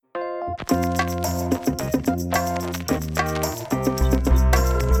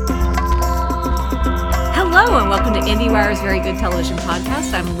Hello and welcome to IndieWire's Very Good Television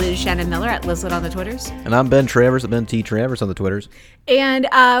Podcast. I'm Liz Shannon Miller at Lizlet on the Twitters. And I'm Ben Travers at Ben T. Travers on the Twitters. And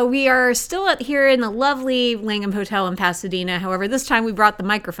we are still here in the lovely Langham Hotel in Pasadena. However, this time we brought the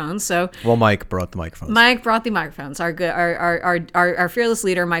microphones. Well, Mike brought the microphones. Mike brought the microphones. Our fearless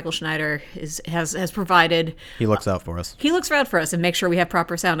leader, Michael Schneider, has provided. He looks out for us. He looks out for us and makes sure we have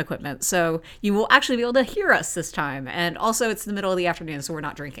proper sound equipment. So you will actually be able to hear us this time. And also, it's the middle of the afternoon, so we're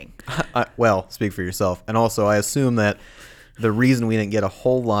not drinking. Well, speak for yourself. And also, I assume that the reason we didn't get a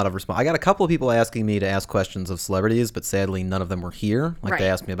whole lot of response. I got a couple of people asking me to ask questions of celebrities, but sadly none of them were here. They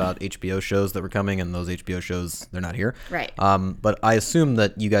asked me about HBO shows that were coming, and those HBO shows, they're not here. Right. But I assume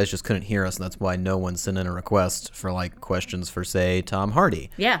that you guys just couldn't hear us, and that's why no one sent in a request for questions for, say, Tom Hardy.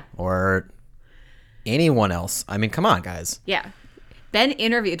 Yeah. Or anyone else. I mean, come on, guys. Yeah. Ben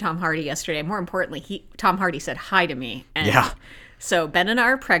interviewed Tom Hardy yesterday. More importantly, Tom Hardy said hi to me. And yeah. So Ben and I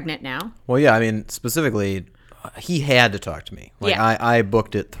are pregnant now. Well, yeah, I mean, specifically, he had to talk to me. I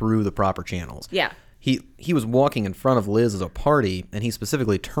booked it through the proper channels. Yeah. He was walking in front of Liz at a party, and he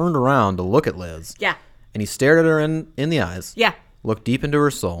specifically turned around to look at Liz. Yeah. And he stared at her in the eyes. Yeah. Looked deep into her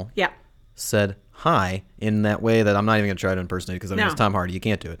soul. Yeah. Said hi in that way that I'm not even going to try to impersonate because it's Tom Hardy. You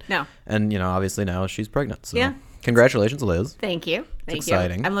can't do it. No. And, obviously now she's pregnant. So. Yeah. Congratulations, Liz. Thank you. It's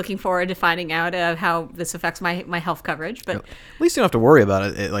exciting. I'm looking forward to finding out how this affects my health coverage. But at least you don't have to worry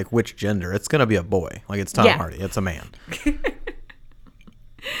about it, which gender. It's going to be a boy. It's Tom Hardy. It's a man.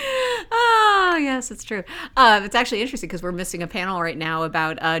 Oh, yes, it's true. It's actually interesting because we're missing a panel right now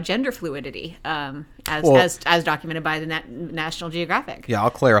about gender fluidity as documented by the National Geographic. Yeah, I'll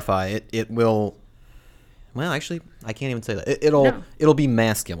clarify. It will... Well, actually, I can't even say that. It'll be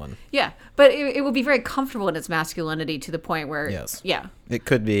masculine. Yeah, but it will be very comfortable in its masculinity to the point where... Yes. Yeah. It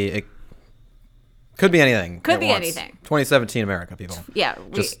could be anything. Could be anything. 2017 America, people. Yeah.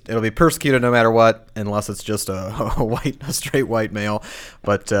 It'll be persecuted no matter what, unless it's just a straight white male.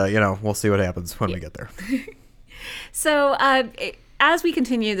 But, we'll see what happens when we get there. So, as we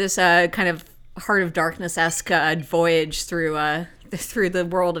continue this kind of Heart of Darkness-esque voyage through the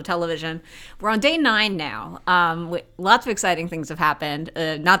world of television. We're on day 9 now. Lots of exciting things have happened,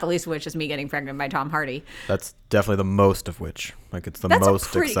 not the least of which is me getting pregnant by Tom Hardy. That's definitely the most of which. It's the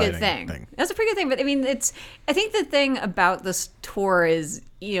most exciting thing. That's a pretty good thing. But, I mean, I think the thing about this tour is,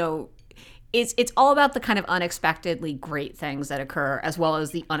 it's all about the kind of unexpectedly great things that occur as well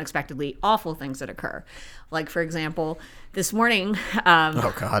as the unexpectedly awful things that occur. For example, this morning,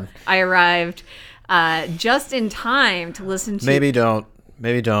 oh, God. I arrived... just in time to listen to... Maybe don't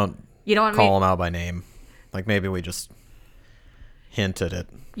you don't want call them out by name. Maybe we just hint at it.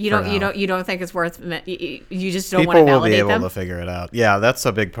 You don't think it's worth... You just don't want to validate them? People will be able to figure it out. Yeah, that's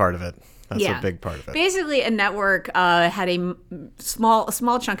a big part of it. A big part of it. Basically, a network had a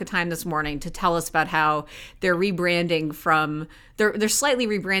small chunk of time this morning to tell us about how they're rebranding from... They're slightly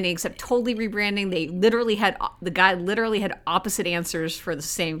rebranding, except totally rebranding. The guy literally had opposite answers for the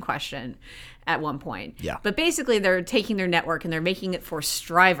same question at one point. Yeah. But basically, they're taking their network and they're making it for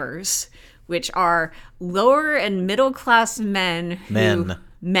strivers, which are lower and middle class men.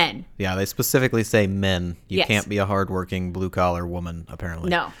 Men. Yeah, they specifically say men. You can't be a hardworking blue collar woman, apparently.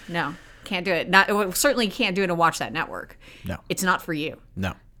 No. Can't do it. Certainly can't do it and watch that network. No. It's not for you.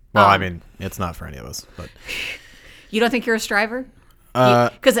 No. Well, I mean, it's not for any of us. But you don't think you're a striver?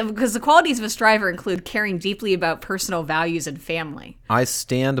 Because the qualities of a striver include caring deeply about personal values and family. I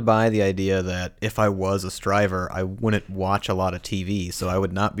stand by the idea that if I was a striver, I wouldn't watch a lot of TV, so I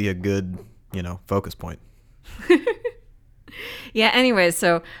would not be a good, focus point. Yeah. Anyway,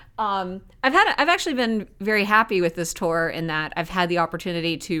 so I've actually been very happy with this tour in that I've had the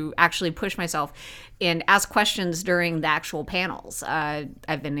opportunity to actually push myself and ask questions during the actual panels. I've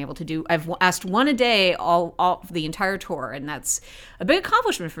asked one a day all the entire tour, and that's a big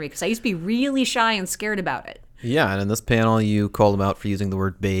accomplishment for me because I used to be really shy and scared about it. Yeah, and in this panel, you called them out for using the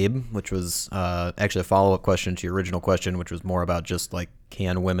word babe, which was actually a follow-up question to your original question, which was more about just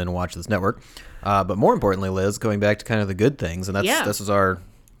can women watch this network? But more importantly, Liz, going back to kind of the good things, and this is our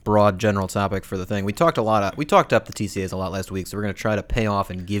broad general topic for the thing. We talked up the TCAs a lot last week, so we're going to try to pay off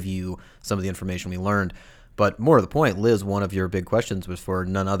and give you some of the information we learned. But more to the point, Liz, one of your big questions was for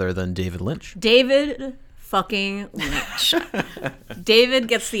none other than David Lynch. David fucking Lynch. David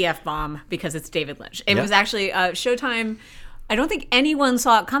gets the F-bomb because it's David Lynch. It was actually Showtime. I don't think anyone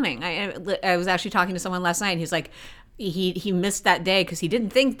saw it coming. I was actually talking to someone last night, and he's like, he missed that day because he didn't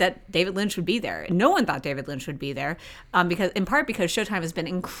think that David Lynch would be there. No one thought David Lynch would be there, because Showtime has been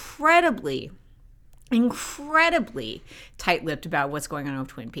incredibly incredibly tight-lipped about what's going on with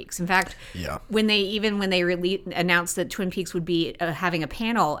Twin Peaks. In fact, Yeah. when they announced that Twin Peaks would be having a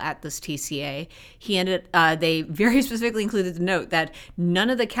panel at this TCA, they very specifically included the note that none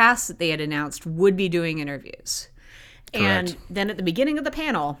of the casts that they had announced would be doing interviews. And Correct. then at the beginning of the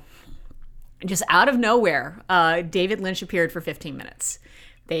panel, just out of nowhere, David Lynch appeared for 15 minutes.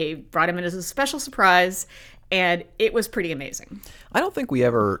 They brought him in as a special surprise, and it was pretty amazing. I don't think we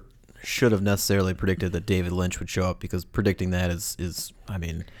ever should have necessarily predicted that David Lynch would show up, because predicting that is I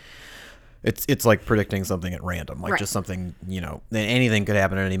mean, it's like predicting something at random, like Right. just something, anything could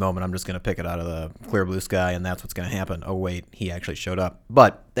happen at any moment. I'm just going to pick it out of the clear blue sky, and that's what's going to happen. Oh wait, he actually showed up.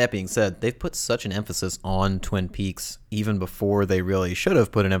 But that being said, they've put such an emphasis on Twin Peaks even before they really should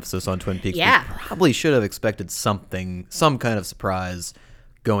have put an emphasis on Twin Peaks. Yeah. We probably should have expected some kind of surprise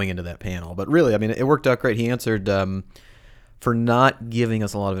going into that panel. But really, I mean, it worked out great. He answered, for not giving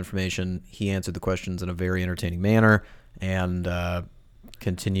us a lot of information, he answered the questions in a very entertaining manner, and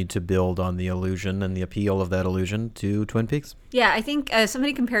continued to build on the illusion and the appeal of that illusion to Twin Peaks. Yeah, I think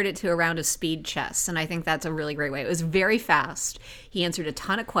somebody compared it to a round of speed chess, and I think that's a really great way. It was very fast. He answered a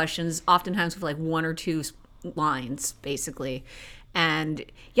ton of questions, oftentimes with like one or two lines, basically. And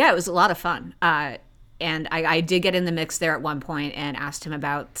yeah, it was a lot of fun. And I did get in the mix there at one point and asked him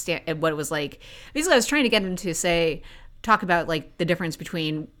about what it was like. Basically, I was trying to get him to talk about like the difference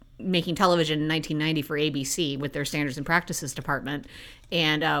between making television in 1990 for ABC with their standards and practices department,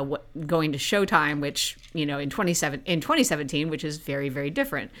 and going to Showtime, which in 2017, which is very, very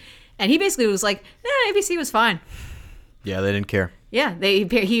different. And he basically was like, "Nah, ABC was fine." Yeah, they didn't care. Yeah,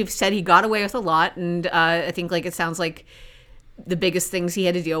 he said he got away with a lot, and I think it sounds like the biggest things he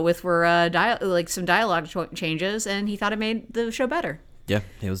had to deal with were some dialogue changes, and he thought it made the show better. Yeah,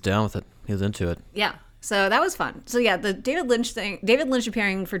 he was down with it. He was into it. Yeah. So that was fun. So yeah, the David Lynch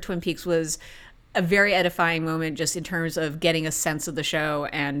appearing for Twin Peaks was a very edifying moment, just in terms of getting a sense of the show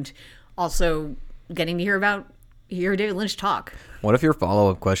and also getting to hear David Lynch talk. What if your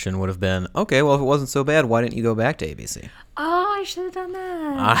follow-up question would have been, okay, well, if it wasn't so bad, why didn't you go back to ABC? Oh, I should have done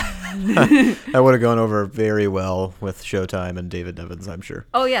that. That would have gone over very well with Showtime and David Evans, I'm sure.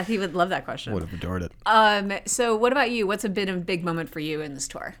 Oh yeah, he would love that question. Would have adored it. So what about you? What's been a big moment for you in this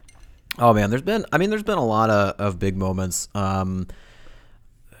tour? Oh man, there's been a lot of big moments. Kind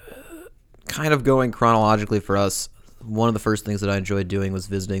of going chronologically for us, one of the first things that I enjoyed doing was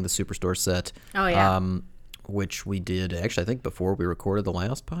visiting the Superstore set. Oh yeah. Which we did actually, I think, before we recorded the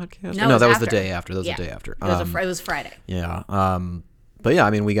last podcast. No, that was after. the day after. Yeah. The day after. It was Friday. Yeah. But yeah, I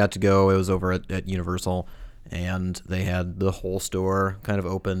mean, we got to go. It was over at Universal, and they had the whole store kind of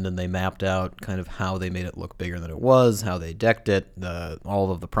opened, and they mapped out kind of how they made it look bigger than it was, how they decked it,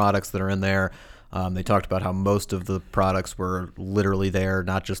 all of the products that are in there. They talked about how most of the products were literally there,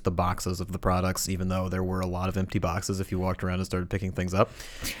 not just the boxes of the products, even though there were a lot of empty boxes if you walked around and started picking things up.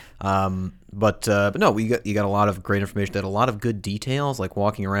 But no, you got a lot of great information. They had a lot of good details, like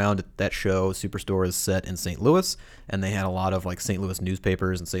walking around at that show. Superstore is set in St. Louis, and they had a lot of like St. Louis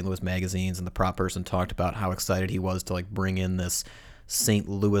newspapers and St. Louis magazines, and the prop person talked about how excited he was to like bring in this St.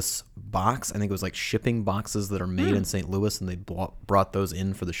 Louis box. I think it was like shipping boxes that are made in St. Louis, and they brought those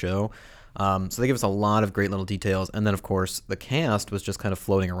in for the show. So they give us a lot of great little details. And then, of course, the cast was just kind of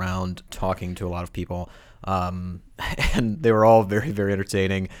floating around talking to a lot of people. And they were all very, very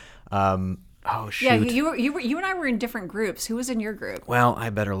entertaining. Oh, shoot. Yeah, you and I were in different groups. Who was in your group? Well, I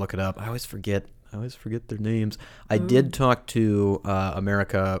better look it up. I always forget their names. I did talk to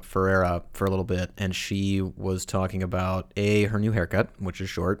America Ferrera for a little bit, and she was talking about, her new haircut, which is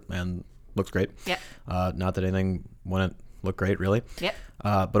short and looks great. Yep. Not that anything wouldn't look great, really. Yep.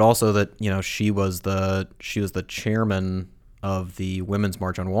 But also that she was the chairman of the Women's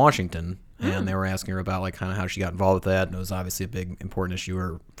March on Washington, and they were asking her about like kind of how she got involved with that, and it was obviously a big important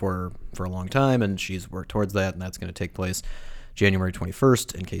issue for a long time, and she's worked towards that, and that's going to take place January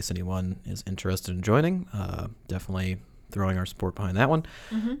 21st. In case anyone is interested in joining, definitely throwing our support behind that one.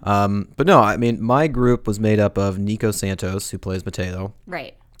 But no, I mean, my group was made up of Nico Santos, who plays Mateo,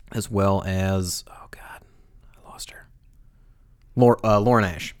 Right. as well as Lauren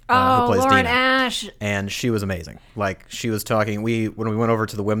Ash, who plays Lauren Dina. Ash. And she was amazing. Like, she was talking, when we went over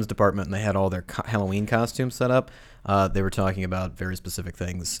to the women's department and they had all their Halloween costumes set up, they were talking about very specific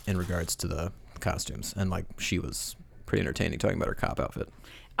things in regards to the costumes. And like, she was pretty entertaining talking about her cop outfit.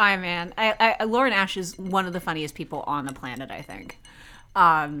 Man, Lauren Ash is one of the funniest people on the planet, I think.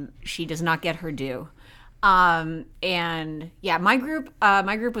 She does not get her due. And yeah, my group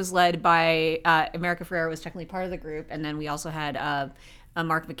was led by America Ferrera was technically part of the group, and then we also had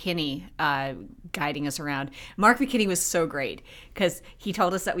Mark McKinney guiding us around. Mark McKinney was so great because he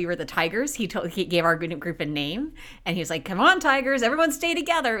told us that we were the Tigers. He gave our group a name, and he was like, "Come on, Tigers, everyone stay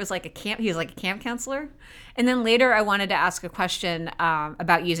together." It was like a camp. He was like a camp counselor. And then later, I wanted to ask a question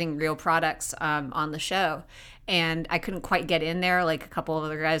about using real products on the show, and I couldn't quite get in there. Like a couple of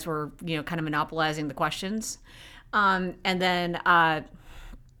other guys were, kind of monopolizing the questions, and then.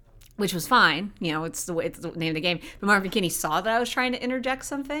 Which was fine, it's the name of the game. But Mark McKinney saw that I was trying to interject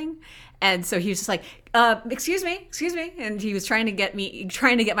something, and so he was just like, "Excuse me," and he was trying to get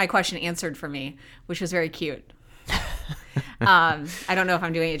my question answered for me, which was very cute. I don't know if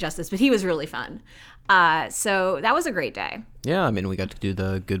I'm doing it justice, but he was really fun. So that was a great day. Yeah, I mean, we got to do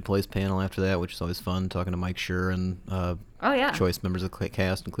the Good Place panel after that, which is always fun, talking to Mike Schur and choice members of the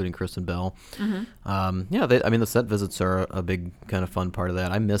cast, including Kristen Bell. Mm-hmm. The set visits are a big kind of fun part of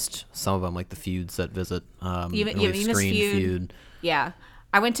that. I missed some of them, like the Feud set visit. You missed Feud. Yeah.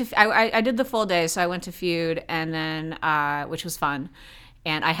 I did the full day, so I went to Feud, and then which was fun.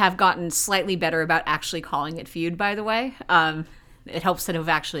 And I have gotten slightly better about actually calling it Feud, by the way. It helps that I've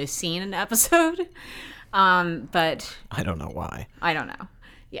actually seen an episode. But I don't know why. I don't know.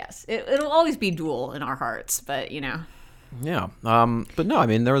 Yes, it'll always be Duel in our hearts, but Yeah. But no, I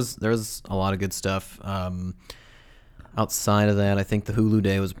mean, there was a lot of good stuff. Outside of that, I think the Hulu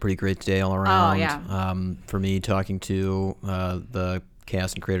day was a pretty great day all around. Oh, yeah. For me, talking to the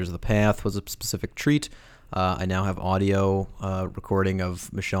cast and creators of The Path was a specific treat. I now have audio recording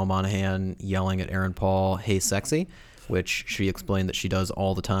of Michelle Monaghan yelling at Aaron Paul, "Hey, sexy," which she explained that she does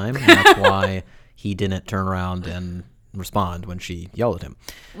all the time. And that's why he didn't turn around and respond when she yelled at him.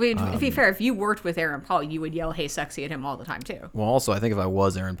 To be fair, if you worked with Aaron Paul, you would yell "Hey, sexy" at him all the time too. Well, also, I think if I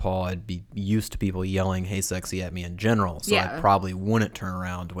was Aaron Paul, I'd be used to people yelling "Hey, sexy" at me in general, so I probably wouldn't turn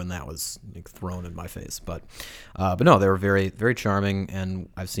around when that was thrown in my face. But no, they were very, very charming, and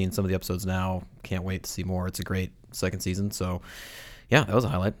I've seen some of the episodes now. Can't wait to see more. It's a great second season, so yeah, that was a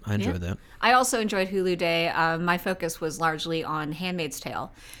highlight. I enjoyed that. I also enjoyed Hulu Day. My focus was largely on Handmaid's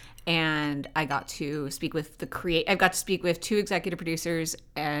Tale. And I got to speak with I got to speak with two executive producers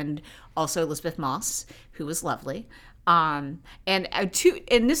and also Elizabeth Moss, who was lovely. And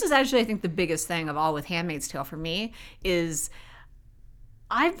this is actually, I think, the biggest thing of all with Handmaid's Tale for me is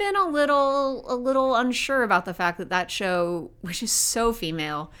I've been a little unsure about the fact that show, which is so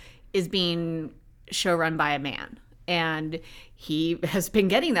female, is being show run by a man. And he has been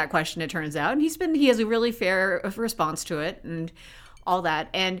getting that question, it turns out, and he has a really fair response to it and all that.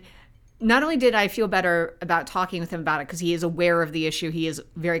 And not only did I feel better about talking with him about it because he is aware of the issue, he is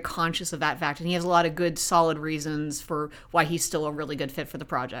very conscious of that fact, and he has a lot of good, solid reasons for why he's still a really good fit for the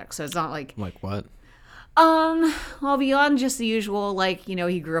project. So it's not like what? Well, beyond just the usual,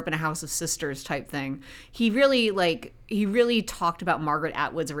 he grew up in a house of sisters type thing. He really talked about Margaret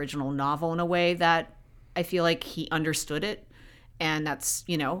Atwood's original novel in a way that I feel like he understood it, and that's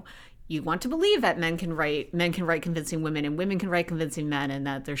you want to believe that men can write convincing women and women can write convincing men, and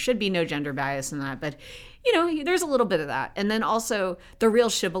that there should be no gender bias in that. But, there's a little bit of that. And then also the real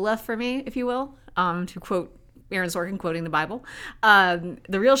shibboleth for me, if you will, to quote Aaron Sorkin quoting the Bible, the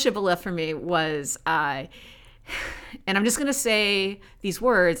real shibboleth for me was, and I'm just going to say these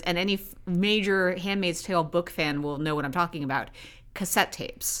words, and any major Handmaid's Tale book fan will know what I'm talking about, cassette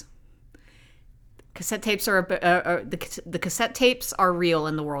tapes. Cassette tapes are the cassette tapes are real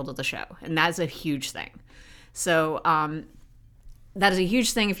in the world of the show, and that's a huge thing. So that is a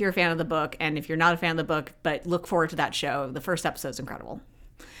huge thing if you're a fan of the book, and if you're not a fan of the book, but look forward to that show. The first episode's incredible.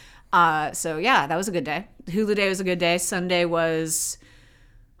 So yeah, that was a good day. Hulu Day was a good day. Sunday was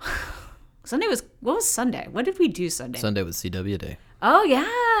what was Sunday? What did we do Sunday? Sunday was CW Day. Oh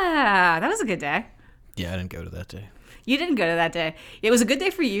yeah, that was a good day. Yeah, I didn't go to that day. You didn't go to that day. It was a good day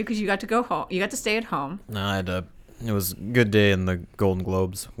for you because you got to go home. You got to stay at home. No, it was a good day in the Golden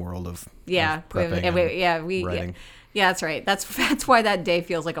Globes world of prepping. Yeah, that's right. That's why that day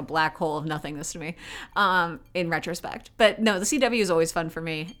feels like a black hole of nothingness to me, in retrospect. But no, the CW is always fun for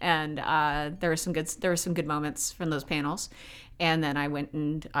me, and there were some good moments from those panels. And then I went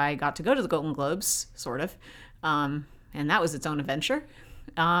and I got to go to the Golden Globes, sort of, and that was its own adventure.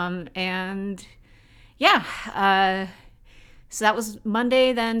 And yeah, so that was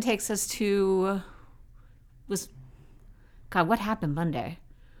Monday. Then takes us to what happened Monday?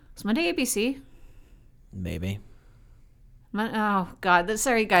 Was Monday ABC? Maybe. Oh God!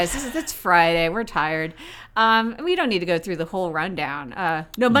 Sorry, guys. It's Friday. We're tired. We don't need to go through the whole rundown.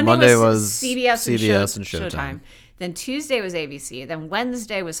 No, Monday was CBS and Showtime. Then Tuesday was ABC. Then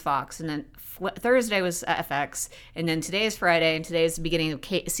Wednesday was Fox, and then Thursday was FX. And then today is Friday, and today is the beginning of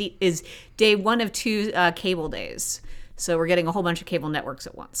is day one of two cable days. So we're getting a whole bunch of cable networks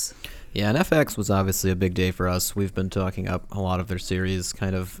at once. Yeah, and FX was obviously a big day for us. We've been talking up a lot of their series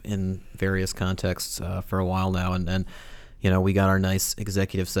kind of in various contexts for a while now. And we got our nice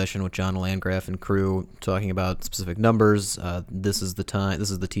executive session with John Landgraf and crew talking about specific numbers. This is the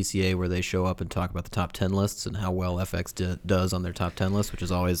TCA where they show up and talk about the top 10 lists and how well FX does on their top 10 list, which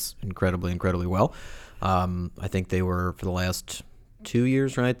is always incredibly, incredibly well. I think they were, for the last 2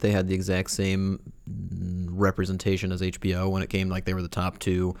 years, right? They had the exact same representation as HBO when it came, like they were the top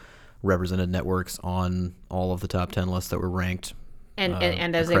 2 represented networks on all of the top 10 lists that were ranked and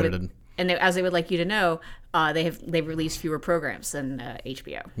as accredited. As they would like you to know, they've released fewer programs than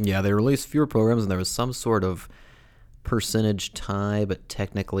HBO. Yeah, they released fewer programs, and there was some sort of percentage tie, but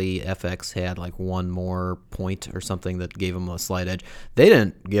technically FX had like one more point or something that gave them a slight edge. They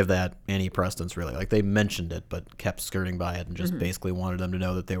didn't give that any precedence, really. Like, they mentioned it, but kept skirting by it and just basically wanted them to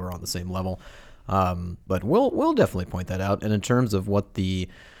know that they were on the same level. But we'll definitely point that out. And in terms of what the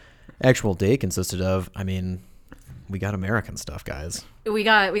actual day consisted of, I mean, we got American stuff, guys. We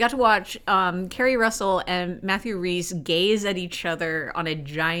got to watch Kerry Russell and Matthew Rhys gaze at each other on a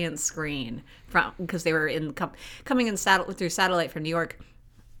giant screen because they were coming in through satellite from New York.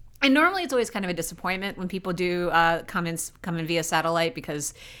 And normally it's always kind of a disappointment when people do come in via satellite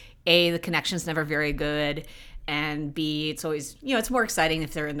because A, the connection's never very good, and B, it's always it's more exciting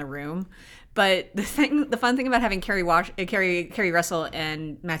if they're in the room. But the fun thing about having Kerry Russell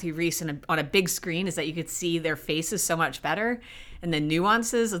and Matthew Rhys on a big screen is that you could see their faces so much better and the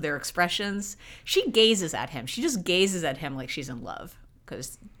nuances of their expressions. She gazes at him. She just gazes at him like she's in love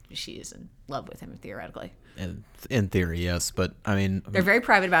because she is in love with him theoretically. In theory, yes, but I mean, they're very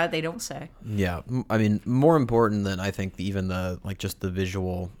private about it. They don't say. Yeah, I mean, more important than I think even just the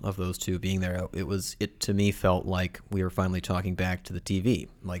visual of those two being there. It to me felt like we were finally talking back to the TV.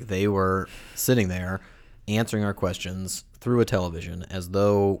 Like, they were sitting there answering our questions through a television as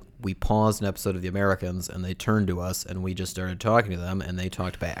though we paused an episode of The Americans and they turned to us and we just started talking to them and they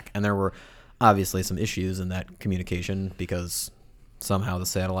talked back. And there were obviously some issues in that communication because somehow the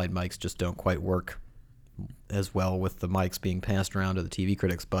satellite mics just don't quite work as well with the mics being passed around to the TV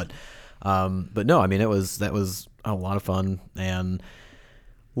critics, but no, I mean, that was a lot of fun, and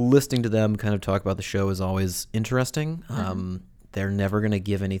listening to them kind of talk about the show is always interesting. They're never going to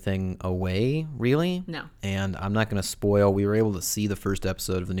give anything away, really. No. And I'm not going to spoil. We were able to see the first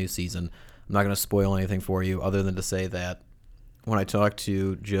episode of the new season. I'm not going to spoil anything for you other than to say that when I talked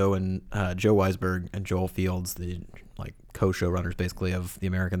to Joe Weisberg and Joel Fields, the co-showrunners basically of The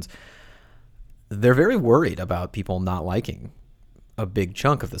Americans, they're very worried about people not liking a big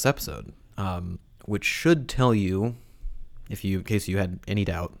chunk of this episode, which should tell you, in case you had any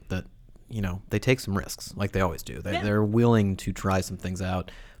doubt, that they take some risks, like they always do. They're willing to try some things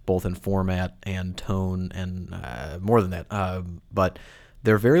out, both in format and tone, and more than that. But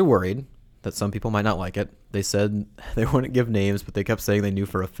they're very worried that some people might not like it. They said they wouldn't give names, but they kept saying they knew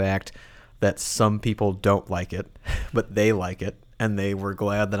for a fact that some people don't like it, but they like it, and they were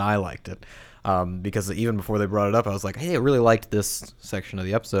glad that I liked it. Because even before they brought it up, I was like, hey, I really liked this section of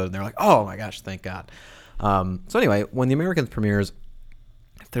the episode. And they're like, oh my gosh, thank God. So anyway, when The Americans premieres,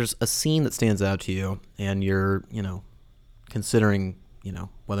 if there's a scene that stands out to you and you're, considering,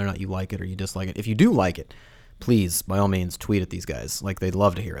 whether or not you like it or you dislike it, if you do like it, please, by all means, tweet at these guys. Like, they'd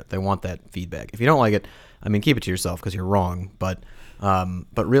love to hear it. They want that feedback. If you don't like it, I mean, keep it to yourself because you're wrong. But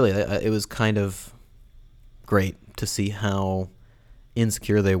really, it was kind of great to see how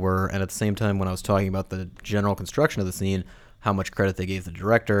insecure they were, and at the same time, when I was talking about the general construction of the scene, how much credit they gave the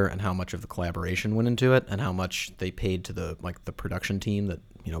director and how much of the collaboration went into it and how much they paid to the production team that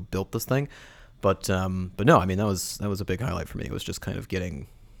built this thing. But no, I mean, that was a big highlight for me. It was just kind of getting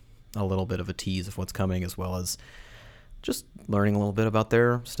a little bit of a tease of what's coming, as well as just learning a little bit about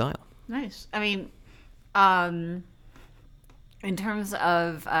their style. Nice. I mean, in terms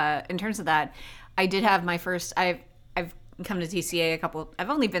of that, I did have my first. I've come to TCA I've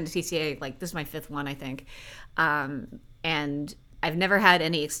only been to TCA, this is my 5th one, I think. And I've never had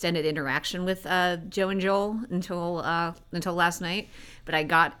any extended interaction with Joe and Joel until last night, but I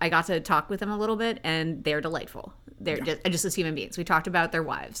got to talk with them a little bit, and they're delightful. They're just as human beings. We talked about their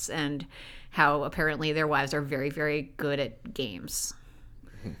wives and how apparently their wives are very, very good at games.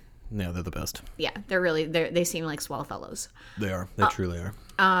 Yeah, they're the best. Yeah, they seem like swell fellows. They are. They truly are.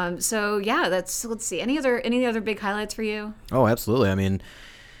 So yeah, let's see. Any other big highlights for you? Oh, absolutely. I mean,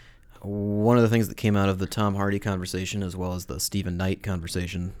 one of the things that came out of the Tom Hardy conversation, as well as the Stephen Knight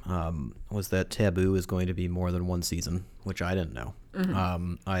conversation, was that Taboo is going to be more than one season, which I didn't know.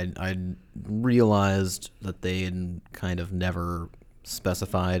 Mm-hmm. I realized that they had kind of never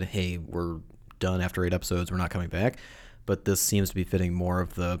specified, hey, we're done after 8 episodes, we're not coming back. but this seems to be fitting more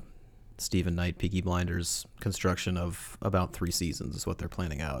of the Stephen Knight Peaky Blinders construction of about 3 seasons is what they're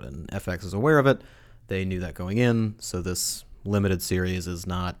planning out, and FX is aware of it. They knew that going in, so this limited series is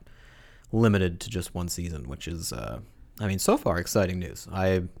not limited to just 1 season, which is, so far, exciting news.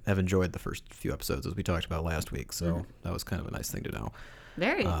 I have enjoyed the first few episodes, as we talked about last week, so that was kind of a nice thing to know.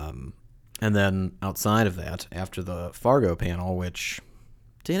 Very. And then outside of that, after the Fargo panel, which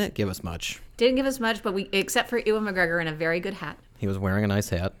didn't give us much. Didn't give us much, but except for Ewan McGregor in a very good hat. He was wearing a nice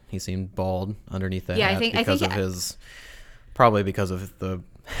hat. He seemed bald underneath that Yeah, hat probably because of the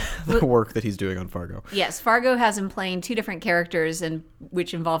work that he's doing on Fargo. Yes, Fargo has him playing 2 different characters, and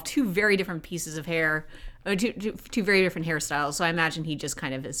which involve 2 very different pieces of hair, two very different hairstyles. So I imagine he just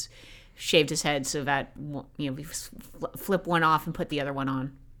kind of has shaved his head so that we flip one off and put the other one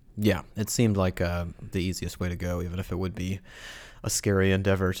on. Yeah, it seemed like the easiest way to go, even if it would be a scary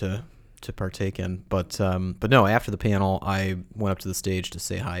endeavor to partake in. But no, after the panel, I went up to the stage to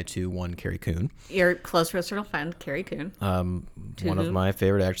say hi to one Carrie Coon. Your close personal friend, Carrie Coon. One of my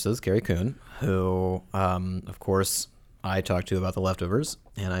favorite actresses, Carrie Coon, who, of course, I talked to about The Leftovers,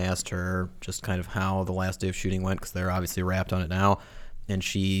 and I asked her just kind of how the last day of shooting went, because they're obviously wrapped on it now, and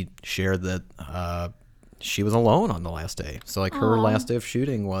she shared that she was alone on the last day. So, like, her last day of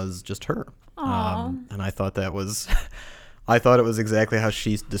shooting was just her. And I thought that was... I thought it was exactly how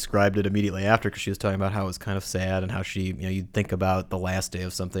she described it immediately after, because she was talking about how it was kind of sad and how she, you'd think about the last day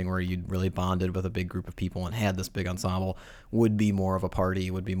of something where you'd really bonded with a big group of people and had this big ensemble would be more of a party,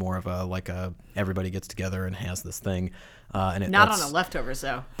 would be more of a everybody gets together and has this thing. Not on The Leftovers,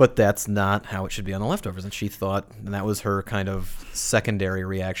 though. But that's not how it should be on The Leftovers. And she thought, and that was her kind of secondary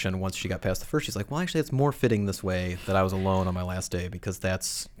reaction once she got past the first. She's like, well, actually, it's more fitting this way that I was alone on my last day, because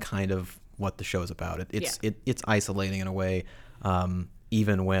that's kind of what the show's about. It's isolating in a way,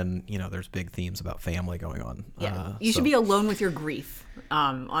 even when there's big themes about family going on. Yeah, you should be alone with your grief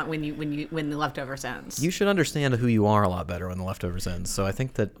when The Leftovers ends. You should understand who you are a lot better when The Leftovers ends. So I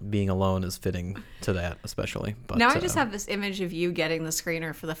think that being alone is fitting to that, especially. But now I just have this image of you getting the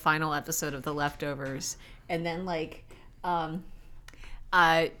screener for the final episode of The Leftovers, and then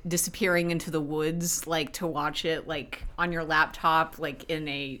disappearing into the woods, to watch it on your laptop,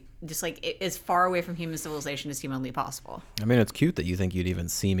 as far away from human civilization as humanly possible. I mean, it's cute that you think you'd even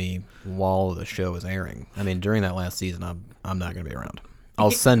see me while the show is airing. I mean, during that last season, I'm not going to be around.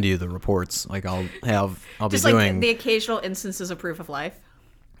 I'll send you the reports. I'll be doing the occasional instances of proof of life.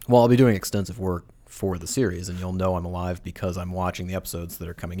 Well, I'll be doing extensive work for the series, and you'll know I'm alive because I'm watching the episodes that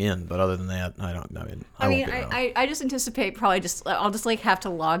are coming in. But other than that, I won't be around. I just anticipate probably I'll just have to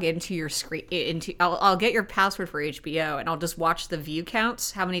log into your screen I'll get your password for HBO, and I'll just watch the view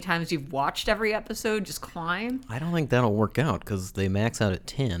counts, how many times you've watched every episode, just climb. I don't think that'll work out, because they max out at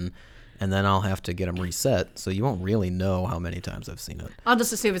 10, and then I'll have to get them reset, so you won't really know how many times I've seen it. I'll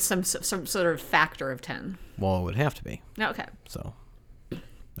just assume it's some sort of factor of 10. Well, it would have to be. Okay. So,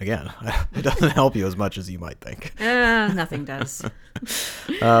 again, it doesn't help you as much as you might think. Nothing does.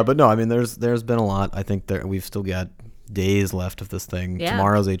 But no, I mean, there's been a lot. I think we've still got days left of this thing. Yeah.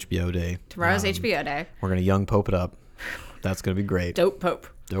 Tomorrow's HBO day. HBO day. We're going to young Pope it up. That's going to be great. Dope Pope.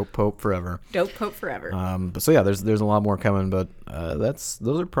 Dope Pope forever. Dope Pope forever. But so yeah, there's a lot more coming, but those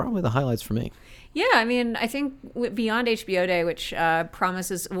are probably the highlights for me. Yeah, I mean, I think beyond HBO Day, which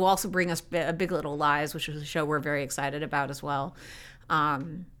promises will also bring us a Big Little Lies, which is a show we're very excited about as well.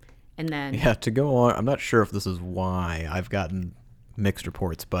 And then to go on, I'm not sure if this is why I've gotten mixed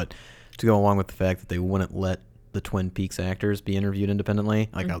reports, but to go along with the fact that they wouldn't let the Twin Peaks actors be interviewed independently,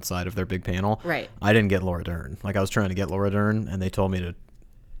 outside of their big panel. Right. I didn't get Laura Dern. I was trying to get Laura Dern, and they told me to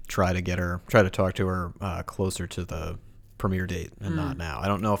try to talk to her closer to the premiere date and not now. I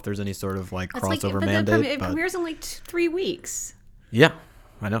don't know if there's any sort of crossover mandate. It premieres in 3 weeks. Yeah,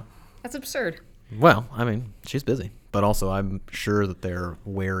 I know. That's absurd. Well, I mean, she's busy, but also I'm sure that they're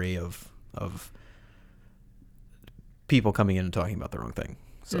wary of people coming in and talking about the wrong thing.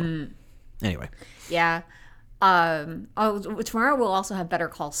 So anyway. Yeah. Tomorrow we'll also have Better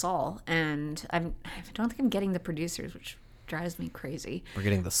Call Saul, and I don't think I'm getting the producers, which drives me crazy. We're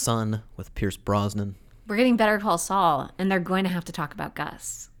getting The Son with Pierce Brosnan. We're getting Better Call Saul, and they're going to have to talk about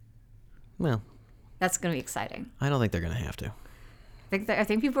Gus. Well, that's going to be exciting. I don't think they're going to have to. I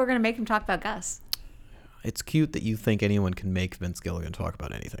think people are going to make him talk about Gus. It's cute that you think anyone can make Vince Gilligan talk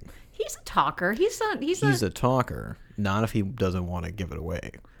about anything. He's a talker. He's a talker. Not if he doesn't want to give it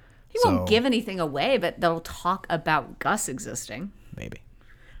away. He won't give anything away, but they'll talk about Gus existing. Maybe.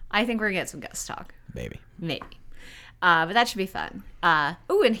 I think we're going to get some Gus talk. Maybe. But that should be fun.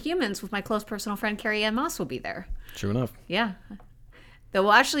 And Humans with my close personal friend Carrie Ann Moss will be there. True enough. Yeah. Though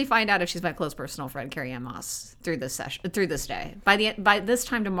we'll actually find out if she's my close personal friend, Carrie Ann Moss, through this day. By this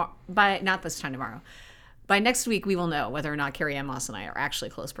time tomorrow, not this time tomorrow. By next week, we will know whether or not Carrie Ann Moss and I are actually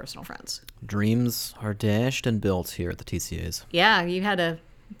close personal friends. Dreams are dashed and built here at the TCAs. Yeah, you had a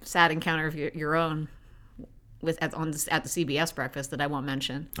sad encounter of your own at the CBS breakfast that I won't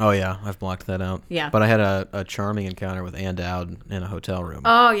mention. Oh yeah, I've blocked that out. Yeah, but I had a charming encounter with Ann Dowd in a hotel room.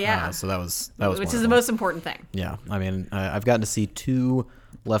 Oh yeah, so that was which wonderful. is the most important thing. Yeah, I mean, I've gotten to see 2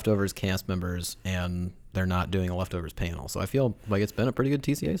 Leftovers cast members, and they're not doing a Leftovers panel, so I feel like it's been a pretty good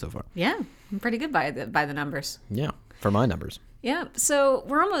TCA so far. Yeah, I'm pretty good by the numbers. Yeah, for my numbers. Yeah, so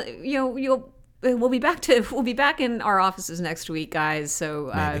we're almost we'll be back in our offices next week, guys.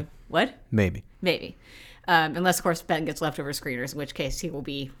 So what? Maybe. Unless, of course, Ben gets leftover screeners, in which case he will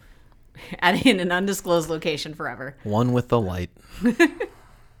be in an undisclosed location forever. One with the light.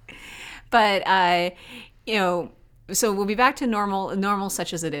 But, so we'll be back to normal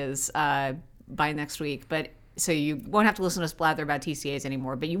such as it is by next week. But so you won't have to listen to us blather about TCAs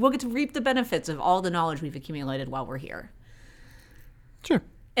anymore, but you will get to reap the benefits of all the knowledge we've accumulated while we're here. Sure.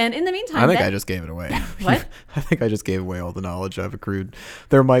 And in the meantime, I think I just gave it away. What? I think I just gave away all the knowledge I've accrued.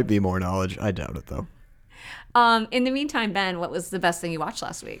 There might be more knowledge. I doubt it, though. In the meantime, Ben, what was the best thing you watched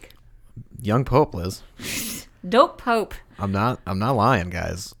last week? Young Pope, Liz. Dope Pope. I'm not lying,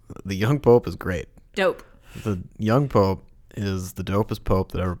 guys. The Young Pope is great. Dope. The Young Pope is the dopest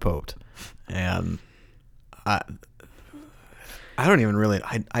pope that ever poped. And I don't even really,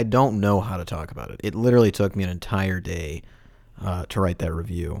 I don't know how to talk about it. It literally took me an entire day to write that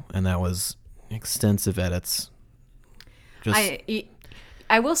review, and that was extensive edits.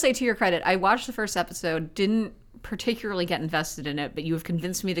 I will say, to your credit, I watched the first episode, didn't particularly get invested in it, but you have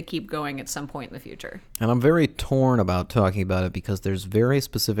convinced me to keep going at some point in the future. And I'm very torn about talking about it because there's very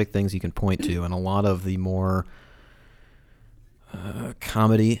specific things you can point to, and a lot of the more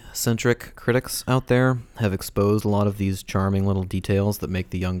comedy-centric critics out there have exposed a lot of these charming little details that make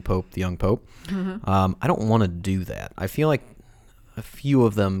the Young Pope the Young Pope. Mm-hmm. I don't want to do that. I feel like a few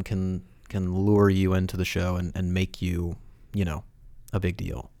of them can lure you into the show and make you, a big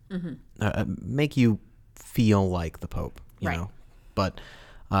deal. Mm-hmm. Make you feel like the Pope, you know. But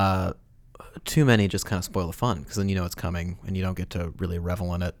too many just kind of spoil the fun because then it's coming and you don't get to really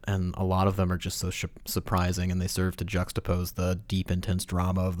revel in it. And a lot of them are just so surprising, and they serve to juxtapose the deep, intense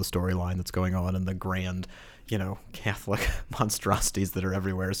drama of the storyline that's going on and the grand, Catholic monstrosities that are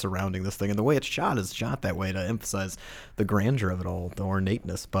everywhere surrounding this thing. And the way it's shot is shot that way to emphasize the grandeur of it all, the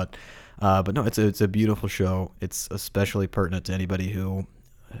ornateness. But no, it's a beautiful show. It's especially pertinent to anybody who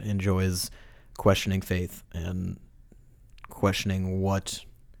enjoys questioning faith and questioning what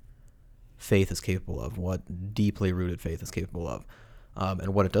faith is capable of, what deeply rooted faith is capable of,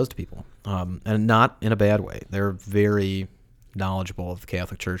 and what it does to people. And not in a bad way. They're very knowledgeable of the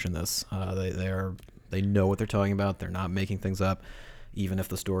Catholic Church in this. They know what they're talking about. They're not making things up, even if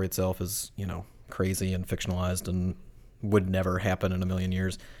the story itself is, crazy and fictionalized and would never happen in a million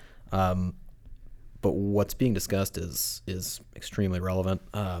years. But what's being discussed is extremely relevant.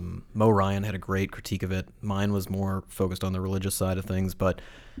 Mo Ryan had a great critique of it. Mine was more focused on the religious side of things, but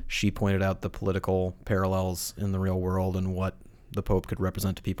she pointed out the political parallels in the real world and what the Pope could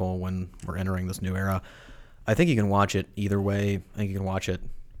represent to people when we're entering this new era. I think you can watch it either way. I think you can watch it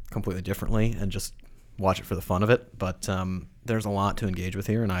completely differently and just watch it for the fun of it. But there's a lot to engage with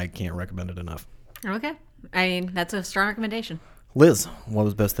here, and I can't recommend it enough. Okay. I mean, that's a strong recommendation. Liz, what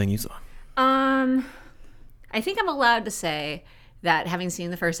was the best thing you saw? I think I'm allowed to say that having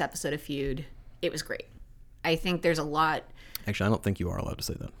seen the first episode of Feud, it was great. I think there's a lot. Actually, I don't think you are allowed to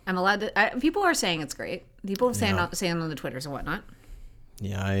say that. I'm allowed to. People are saying it's great. People have saying on the Twitters and whatnot.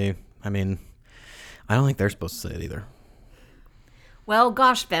 Yeah, I mean, I don't think they're supposed to say it either. Well,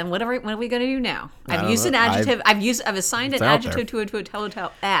 gosh, Ben, what are we going to do now? I've used an adjective. I've assigned an adjective to a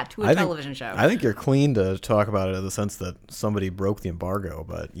television show. I think you're clean to talk about it in the sense that somebody broke the embargo.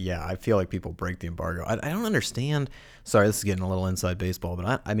 But yeah, I feel like people break the embargo. I don't understand. Sorry, this is getting a little inside baseball,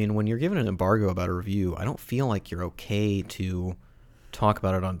 but I mean, when you're given an embargo about a review, I don't feel like you're okay to talk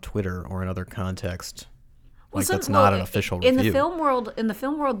about it on Twitter or in other context. That's not an official review. In the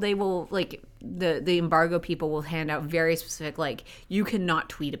film world, they will the embargo people will hand out very specific you cannot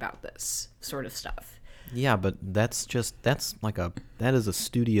tweet about this sort of stuff. Yeah, but that is a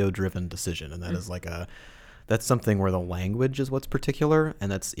studio driven decision, and that is that's something where the language is what's particular,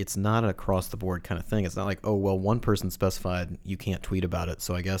 and it's not an across the board kind of thing. It's not like, oh well, one person specified you can't tweet about it,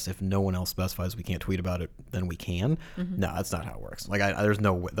 so I guess if no one else specifies we can't tweet about it, then we can. Mm-hmm. No, that's not how it works. There's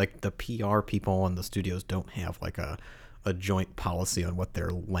no way, the PR people and the studios don't have a joint policy on what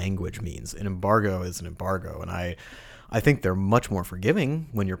their language means. An embargo is an embargo, and I I think they're much more forgiving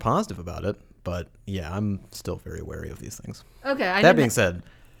when you're positive about it. But yeah, I'm still very wary of these things. Okay. That being said,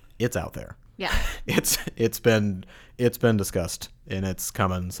 it's out there. Yeah. It's been discussed and it's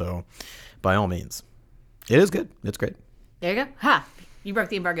coming. So by all means, it is good. It's great. There you go. Ha! You broke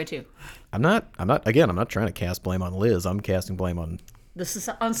the embargo too. I'm not trying to cast blame on Liz. I'm casting blame on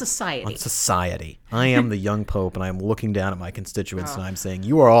Society. On society. I am the young pope, and I'm looking down at my constituents, and I'm saying,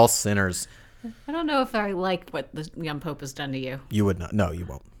 you are all sinners. I don't know if I like what the young pope has done to you. You would not. No, you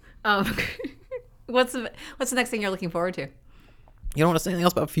won't. What's the next thing you're looking forward to? You don't want to say anything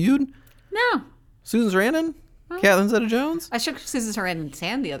else about Feud? No. Susan Sarandon? Kathleen Zeta-Jones? I shook Susan Sarandon's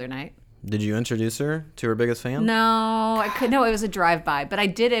hand the other night. Did you introduce her to her biggest fan? No, I could. No, it was a drive-by, but I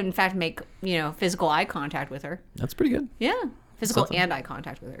did in fact make physical eye contact with her. That's pretty good. Yeah, physical and eye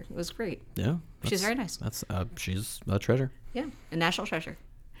contact with her. It was great. Yeah, she's very nice. She's a treasure. Yeah, a national treasure.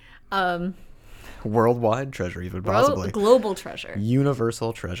 Worldwide treasure, even possibly. Global treasure.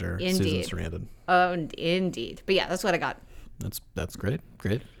 Universal treasure. Indeed. Susan Sarandon. Oh, indeed. But yeah, that's what I got. That's great.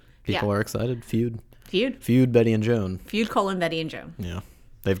 Great. People are excited. Feud, Betty and Joan. Feud: Betty and Joan. Yeah.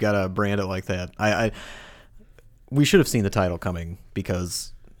 They've got to brand it like that. We should have seen the title coming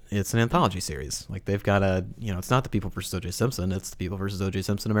because it's an anthology series. Like they've got to, it's not The People versus O.J. Simpson. It's The People versus O.J.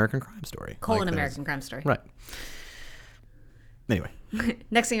 Simpson American Crime Story. American Crime Story. Right. Anyway.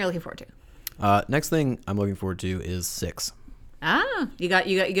 Next thing you're looking forward to. Next thing I'm looking forward to is 6. You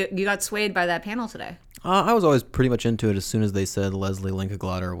got swayed by that panel today. I was always pretty much into it as soon as they said Leslie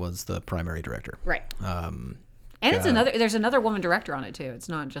Linka-Glatter was the primary director. Right. And there's another woman director on it too. It's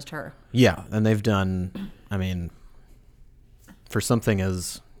not just her. Yeah, and they've done, for something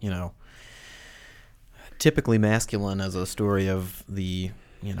as, typically masculine as a story of the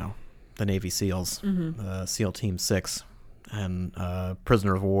Navy SEALs, SEAL Team 6, and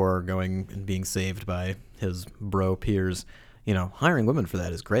prisoner of war going and being saved by his bro peers, hiring women for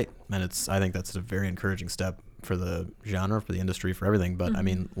that is great. And I think that's a very encouraging step for the genre, for the industry, for everything. But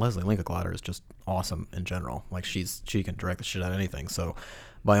Leslie Linka-Glatter is just awesome in general. Like she can direct the shit out of anything. So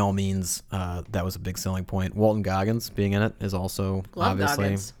by all means, that was a big selling point. Walton Goggins being in it is also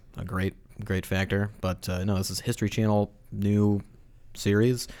obviously a great factor. But no, this is History Channel new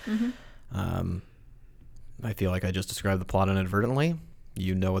series. I feel like I just described the plot inadvertently.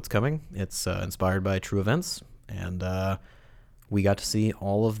 You know what's coming. It's inspired by true events, and we got to see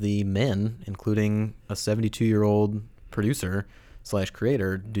all of the men, including a 72-year-old producer /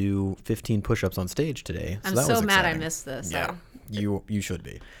 creator, do 15 push-ups on stage today. So I'm that so was mad I exciting. missed this. Yeah, you should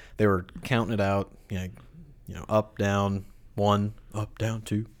be. They were counting it out. Up, down, 1, up, down,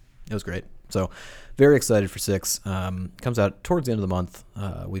 2. It was great. So very excited for 6. Comes out towards the end of the month.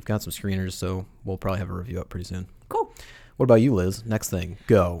 We've got some screeners, so we'll probably have a review up pretty soon. Cool. What about you, Liz? Next thing,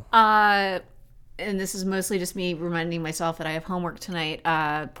 go. And this is mostly just me reminding myself that I have homework tonight.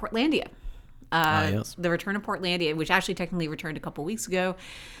 Portlandia. Yes. The return of Portlandia, which actually technically returned a couple weeks ago.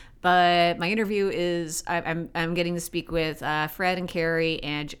 But my interview is I'm getting to speak with Fred and Carrie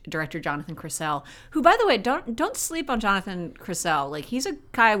and director Jonathan Crisell, who, by the way, don't sleep on Jonathan Crisell. Like, he's a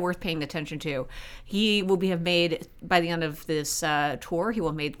guy worth paying attention to. He will have made, by the end of this tour, he will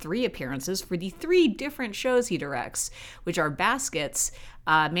have made 3 appearances for the 3 different shows he directs, which are Baskets,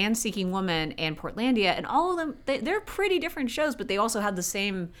 Man Seeking Woman, and Portlandia. And all of them, they're pretty different shows, but they also have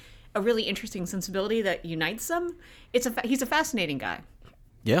a really interesting sensibility that unites them. He's a fascinating guy.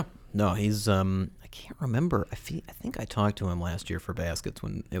 Yeah. No, he's I can't remember. I think I talked to him last year for Baskets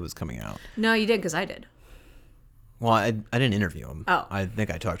when it was coming out. No, you did, because I did. Well, I didn't interview him. Oh. I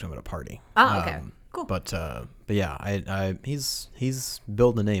think I talked to him at a party. Oh, okay. Cool. But yeah, he's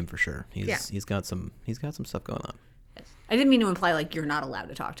building a name for sure. He's got some stuff going on. Yes. I didn't mean to imply like you're not allowed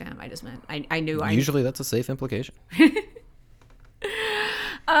to talk to him. I just meant I knew. Usually that's a safe implication.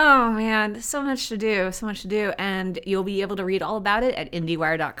 Oh, man, so much to do. And you'll be able to read all about it at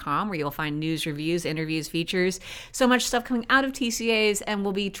IndieWire.com, where you'll find news, reviews, interviews, features, so much stuff coming out of TCAs, and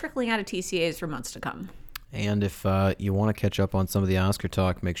will be trickling out of TCAs for months to come. And if you want to catch up on some of the Oscar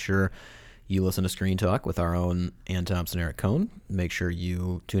talk, make sure you listen to Screen Talk with our own Ann Thompson, Eric Cohn. Make sure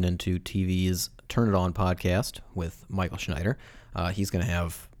you tune into TV's Turn It On podcast with Michael Schneider. He's going to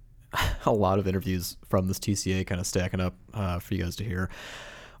have a lot of interviews from this TCA kind of stacking up for you guys to hear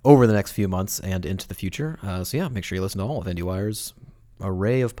over the next few months and into the future. So yeah, make sure you listen to all of IndieWire's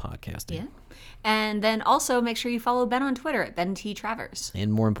array of podcasting. Yeah. And then also make sure you follow Ben on Twitter at Ben T. Travers.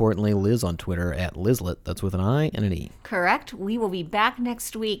 And more importantly, Liz on Twitter at Lizlet. That's with an I and an E. Correct. We will be back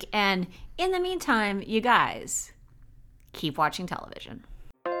next week. And in the meantime, you guys, keep watching television.